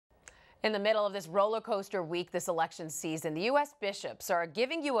In the middle of this roller coaster week this election season, the U.S. bishops are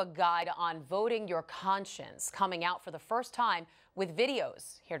giving you a guide on voting your conscience, coming out for the first time with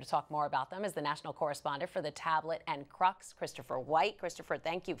videos. Here to talk more about them is the national correspondent for the Tablet and Crux, Christopher White. Christopher,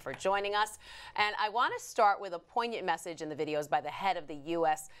 thank you for joining us. And I want to start with a poignant message in the videos by the head of the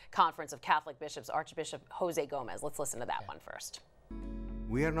U.S. Conference of Catholic Bishops, Archbishop Jose Gomez. Let's listen to that one first.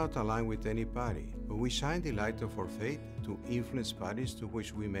 We are not aligned with any party, but we shine the light of our faith to influence parties to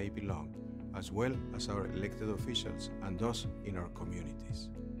which we may belong, as well as our elected officials and those in our communities.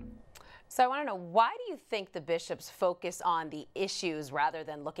 So I want to know, why do you think the bishops focus on the issues rather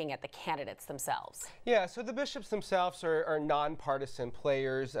than looking at the candidates themselves? Yeah, so the bishops themselves are nonpartisan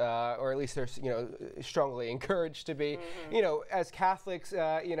players, or at least they're strongly encouraged to be. As Catholics,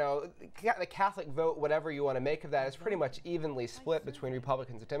 the Catholic vote, whatever you want to make of that, is pretty much evenly split between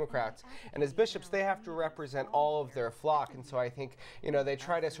Republicans and Democrats. And as bishops, they have to represent all of their flock. And so I think they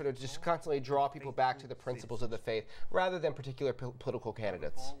try to sort of just constantly draw people back to the principles of the faith rather than particular political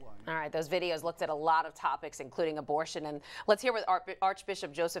candidates. All right, those videos looked at a lot of topics, including abortion, and let's hear what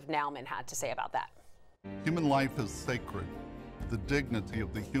Archbishop Joseph Naumann had to say about that. Human life is sacred. The dignity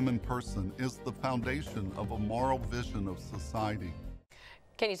of the human person is the foundation of a moral vision of society.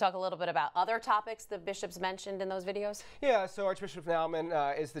 Can you talk a little bit about other topics the bishops mentioned in those videos? Yeah, so Archbishop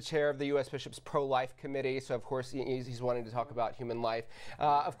Naumann is the chair of the U.S. Bishops' Pro-Life Committee, so of course he's wanting to talk about human life.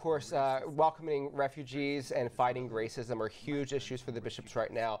 Of course, welcoming refugees and fighting racism are huge issues for the bishops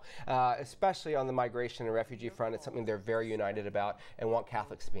right now, especially on the migration and refugee front. It's something they're very united about and want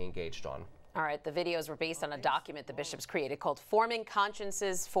Catholics to be engaged on. All right, the videos were based on a document the bishops created called Forming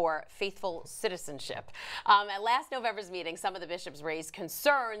Consciences for Faithful Citizenship. At last November's meeting, some of the bishops raised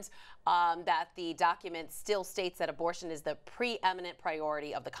concerns that the document still states that abortion is the preeminent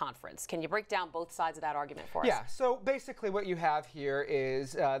priority of the conference. Can you break down both sides of that argument for us? Yeah, so basically what you have here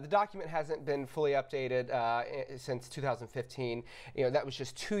is the document hasn't been fully updated since 2015. That was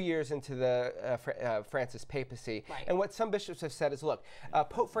just 2 years into the Francis papacy. Right. And what some bishops have said is, look,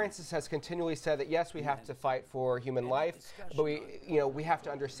 Pope Francis has continued said that yes, we have to fight for human life, but we have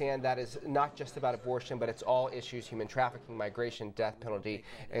to understand that is not just about abortion, but it's all issues: human trafficking, migration, death penalty,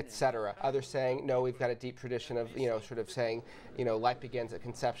 etc. Others saying no, we've got a deep tradition of sort of saying life begins at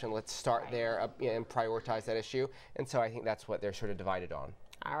conception. Let's start there and prioritize that issue. And so I think that's what they're sort of divided on.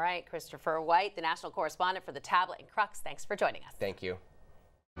 All right, Christopher White, the national correspondent for the Tablet and Crux. Thanks for joining us. Thank you.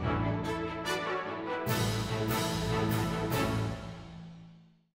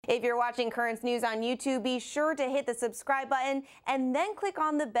 If you're watching Currents News on YouTube, be sure to hit the subscribe button and then click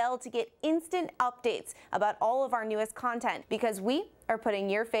on the bell to get instant updates about all of our newest content, because we are putting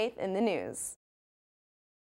your faith in the news.